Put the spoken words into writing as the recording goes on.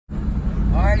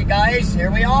Alrighty guys,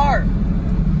 here we are.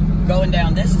 Going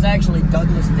down. This is actually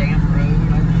Douglas Dam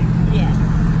Road, I think. Yes.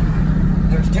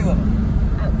 There's two of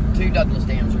them. Oh. Two Douglas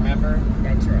dams, remember?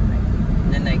 That's right.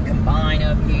 And then they combine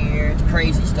up here. It's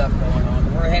crazy stuff going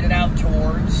on. We're headed out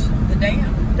towards the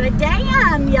dam. The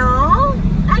dam, y'all.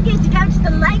 I get to go to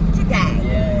the lake today.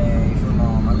 Yay for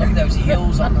Mama. Look at those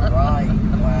hills on the right.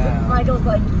 Wow. Michael's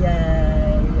like, yay.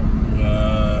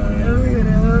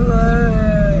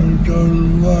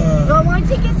 Well, once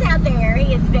he gets out there,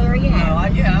 he is very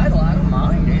happy. I don't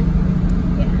mind it.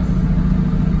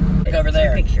 Yes. Look over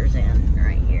there. Some pictures in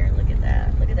right here. Look at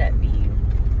that. Look at that view.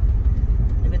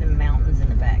 Look at the mountains in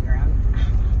the background.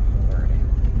 Oh, Lord.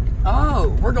 Oh,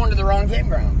 we're going to the wrong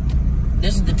campground.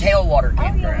 This is the Tailwater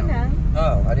campground. Oh, yeah, I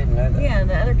know. Oh, I didn't know that. Yeah,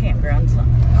 the other campground's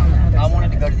on the other side. I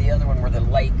wanted to go to the other one where the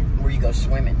lake, where you go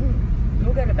swimming.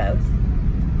 We'll go to both.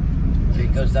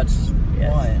 Because that's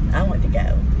what? I want to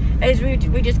go. As we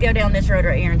just go down this road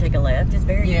right here and take a left. It's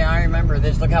very Yeah, I remember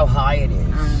this. Look how high it is.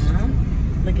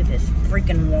 Look at this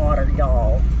freaking water,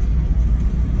 y'all.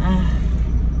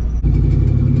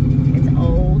 It's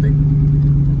old,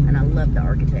 and I love the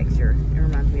architecture. It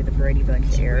reminds me of the Brady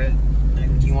Bunch era.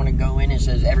 Do you want to go in? It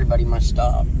says everybody must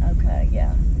stop. Okay,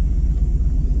 yeah.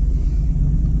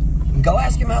 Go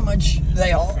ask him how much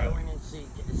they are.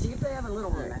 See if they have a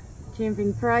little room.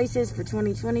 Camping prices for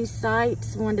 2020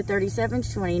 sites 1 to 37,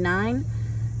 29.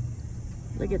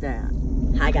 Look at that.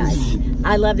 Hi guys,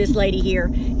 I love this lady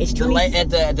here. It's the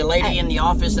lady in the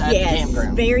office at the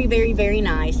campground. Very, very, very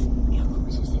nice. Look how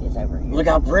gorgeous it is over here. Look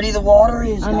how pretty the water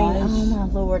is, I mean, oh my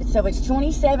Lord. So it's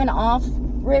 27 off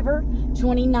river,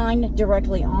 29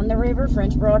 directly on the river,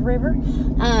 French Broad River.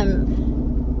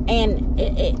 And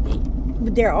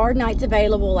there are nights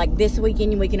available. Like this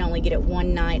weekend, we can only get it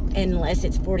one night unless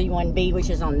it's 41B,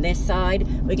 which is on this side.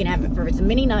 We can have it for as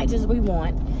many nights as we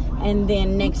want. And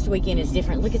then next weekend is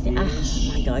different. Look at that.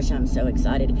 Oh my gosh, I'm so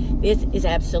excited. This is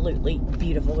absolutely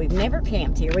beautiful. We've never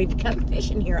camped here. We've come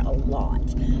fishing here a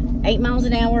lot. 8 miles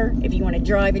an hour. If you want to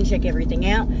drive and check everything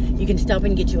out, you can stop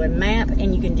and get you a map,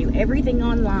 and you can do everything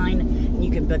online, and you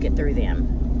can book it through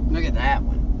them. Look at that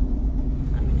one.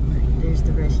 There's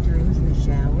the restrooms and the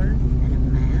shower.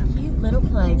 Cute little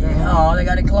playground. Oh, they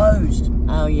got it closed.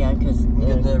 Oh yeah, because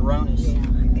the Ronas. Yeah,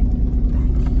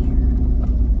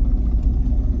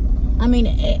 I mean,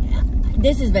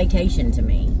 this is vacation to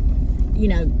me. You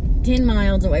know, 10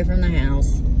 miles away from the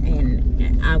house,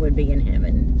 and I would be in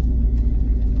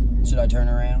heaven. Should I turn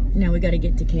around? No, we got to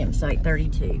get to campsite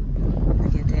 32.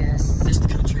 Look at this. This is the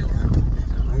country line.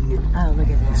 Right here. Oh, look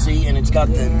at that. See, and it's got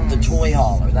the toy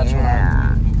hauler. That's what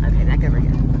I. Okay, back over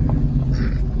here.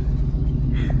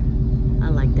 I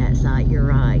like that site, you're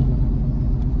right.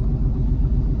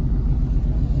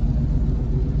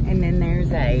 And then there's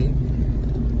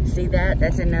see that?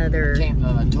 That's another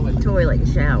toilet and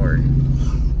shower.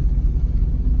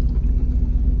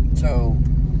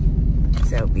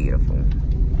 So beautiful.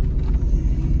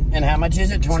 And how much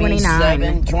is it?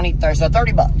 29. 20, so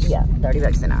 30 bucks. Yeah, 30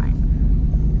 bucks a night.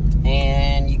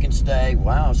 And you can stay,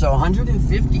 wow, so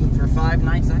 150 for 5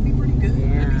 nights. That'd be pretty good.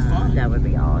 Yeah, that'd be fun. That would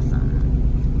be awesome.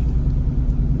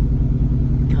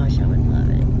 Gosh, I would love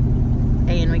it.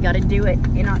 And we got to do it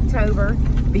in October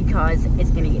because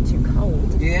it's going to get too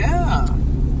cold. Yeah.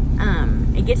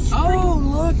 It gets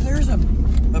look, there's a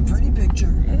pretty picture.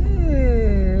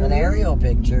 Ooh. An aerial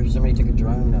picture. Somebody took a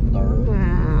drone up there.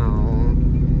 Wow.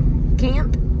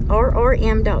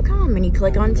 Camp.rrm.com, and you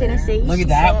click on Tennessee. Look at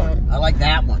that one. I like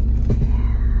that one.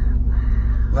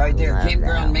 Right there.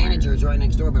 Campground manager is right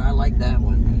next door, but I like that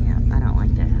one. Yeah, I don't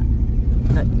like that.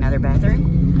 Look, another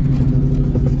bathroom.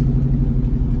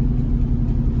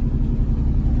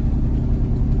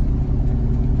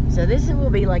 So this will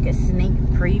be like a sneak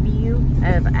preview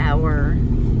of our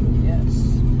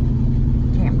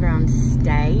campground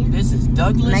stay. This is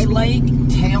Douglas Lake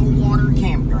Tailwater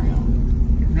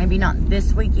Campground. Maybe not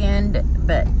this weekend,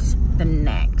 but the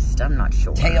next. I'm not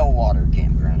sure. Tailwater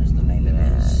Campground is the name of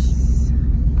this.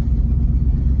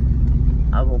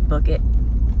 I will book it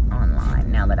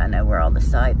online now that I know where all the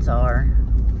sites are.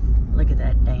 Look at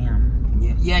that dam.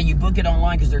 Yeah, you book it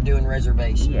online because they're doing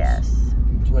reservations. Yes.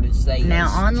 That's what it says. Now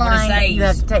online, you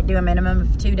have to do a minimum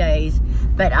of 2 days,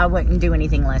 but I wouldn't do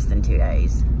anything less than 2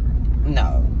 days.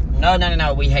 No.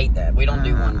 No. We hate that. We don't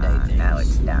do 1 day things. No,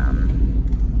 it's dumb.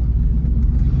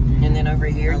 And then over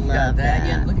here, you got that.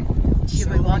 Yeah, look at. Should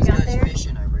we walk out there?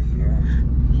 Fishing over here.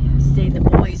 See the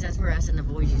boys. That's where us and the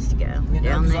boys used to go.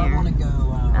 Down there. I want to go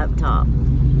up top.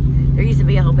 There used to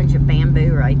be a whole bunch of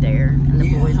bamboo right there, and the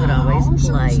boys would always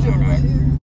play in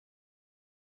it.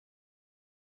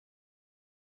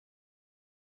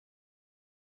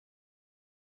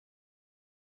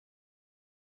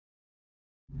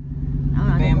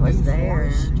 was there.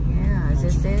 Forest. Yeah, is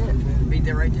this it? Be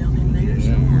there right down in there.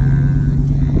 Yeah.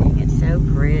 Dang, it's so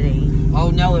pretty. Oh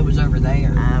no, it was over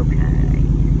there. Okay.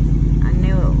 I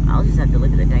knew it. I'll just have to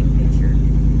look at the dang picture.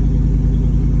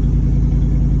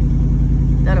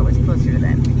 Thought it was closer to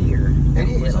that pier. That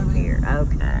is little over pier.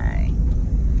 Okay.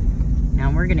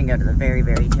 Now we're gonna go to the very,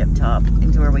 very tip top,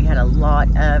 into where we had a lot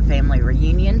of family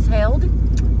reunions held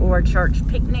or church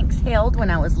picnics held when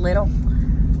I was little.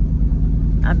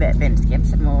 I bet Ben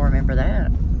Skipson will remember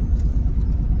that.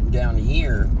 Down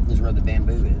here is where the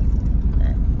bamboo is.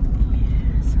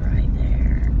 Yes, right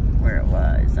there. Where it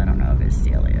was. I don't know if it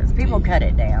still is. People cut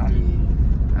it down.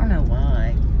 I don't know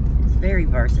why. It's very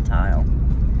versatile.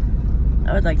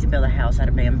 I would like to build a house out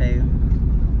of bamboo.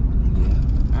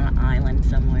 Yeah. On an island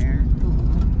somewhere.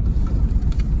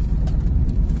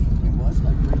 It was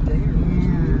like right there.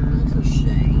 Yeah. That's a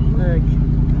shame. Look,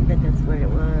 I bet that's where it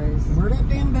was. Where that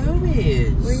bamboo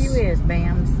is? Where you is,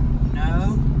 Bams?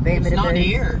 No, Bamboo it's not bamboo.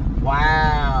 here.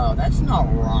 Wow, that's not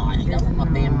right. That's my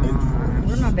bamboo forest.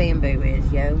 Where my bamboo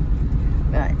is, yo.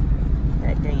 But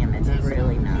that dam is That's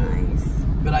really so good. nice.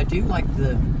 But I do like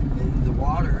the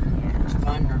water. Yeah. It's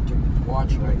fun to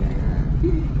watch right there.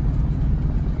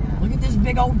 Look at this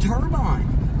big old turbine.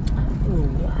 Oh,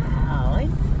 wow.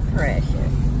 It's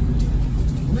precious.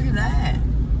 Look at that.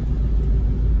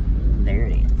 There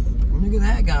it is. Look at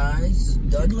that, guys.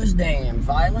 Douglas Dam.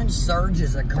 Violent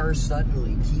surges occur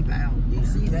suddenly. Keep out. Do you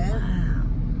see that? Wow.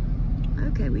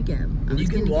 Okay, we go. And you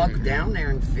can walk down there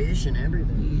and fish and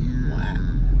everything. Yeah. Wow.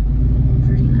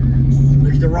 Pretty nice.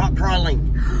 Look at the rock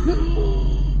crawling.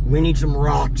 We need some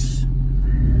rocks.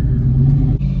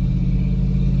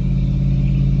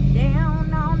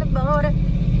 Down on the border,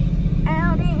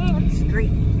 out in the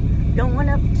street, going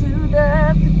up to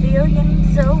the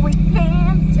pavilion so we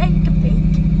can take a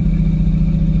peek.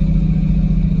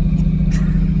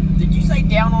 Did you say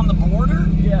down on the border?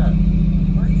 Yeah.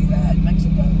 Where are you at?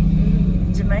 Mexico?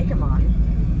 Jamaica, man.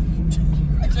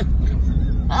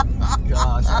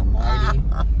 Gosh almighty.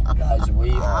 Guys,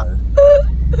 we are.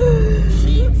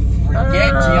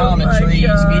 Forget geometry.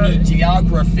 We need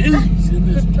geographies in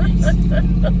this piece.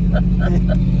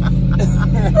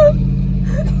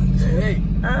 Hey.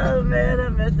 Oh man,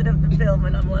 I'm messing up the film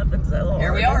and I'm laughing so hard.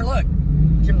 Here we are, look.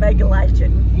 Jamaica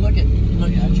legend. Look at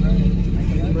that's right.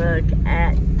 Look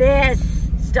at this.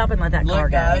 Stop and let that car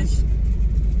Look, go. guys.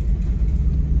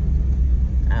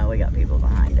 Oh, we got people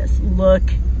behind us. Look,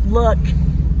 look.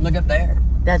 Look up there.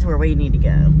 That's where we need to go.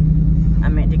 I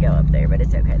meant to go up there, but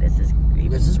it's okay. This is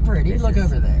pretty. Look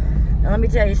over there. Now, let me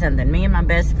tell you something. Me and my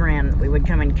best friend, we would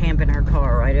come and camp in her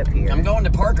car right up here. I'm going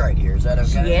to park right here. Is that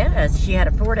okay? Yes, she had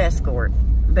a Ford Escort,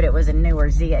 but it was a newer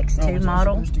ZX2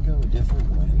 model. Supposed to go a different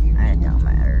way? It don't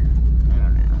matter. I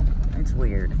don't know. It's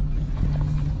weird.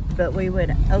 But we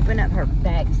would open up her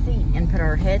back seat and put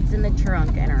our heads in the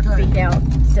trunk and our feet out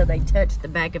so they touch the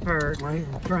back of her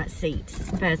front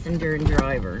seats, passenger and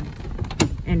driver.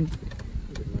 And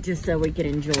just so we could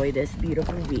enjoy this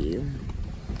beautiful view.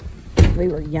 We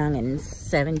were young and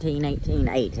 17, 18,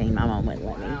 18. My mom wouldn't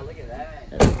let me. Wow, look at that.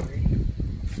 That's pretty.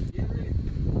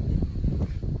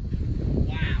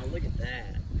 Wow, look at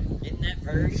that. Isn't that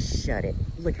pretty? Shut it.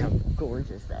 Look how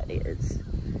gorgeous that is.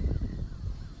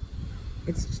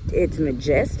 It's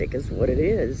majestic is what it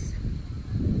is.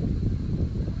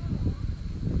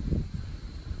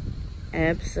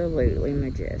 Absolutely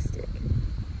majestic.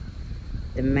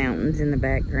 The mountains in the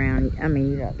background. I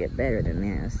mean, you don't get better than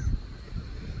this.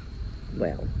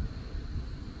 Well,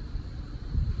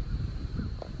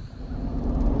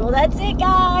 that's it,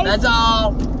 guys. That's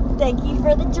all. Thank you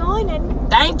for the joining.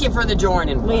 Thank you for the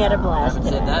joining. We had a blast I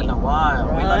haven't today. said that in a while.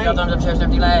 Right. We love y'all. Thumbs up, share, snap,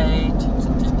 delay.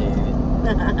 Just do it.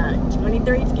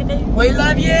 23's can do. We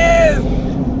love you.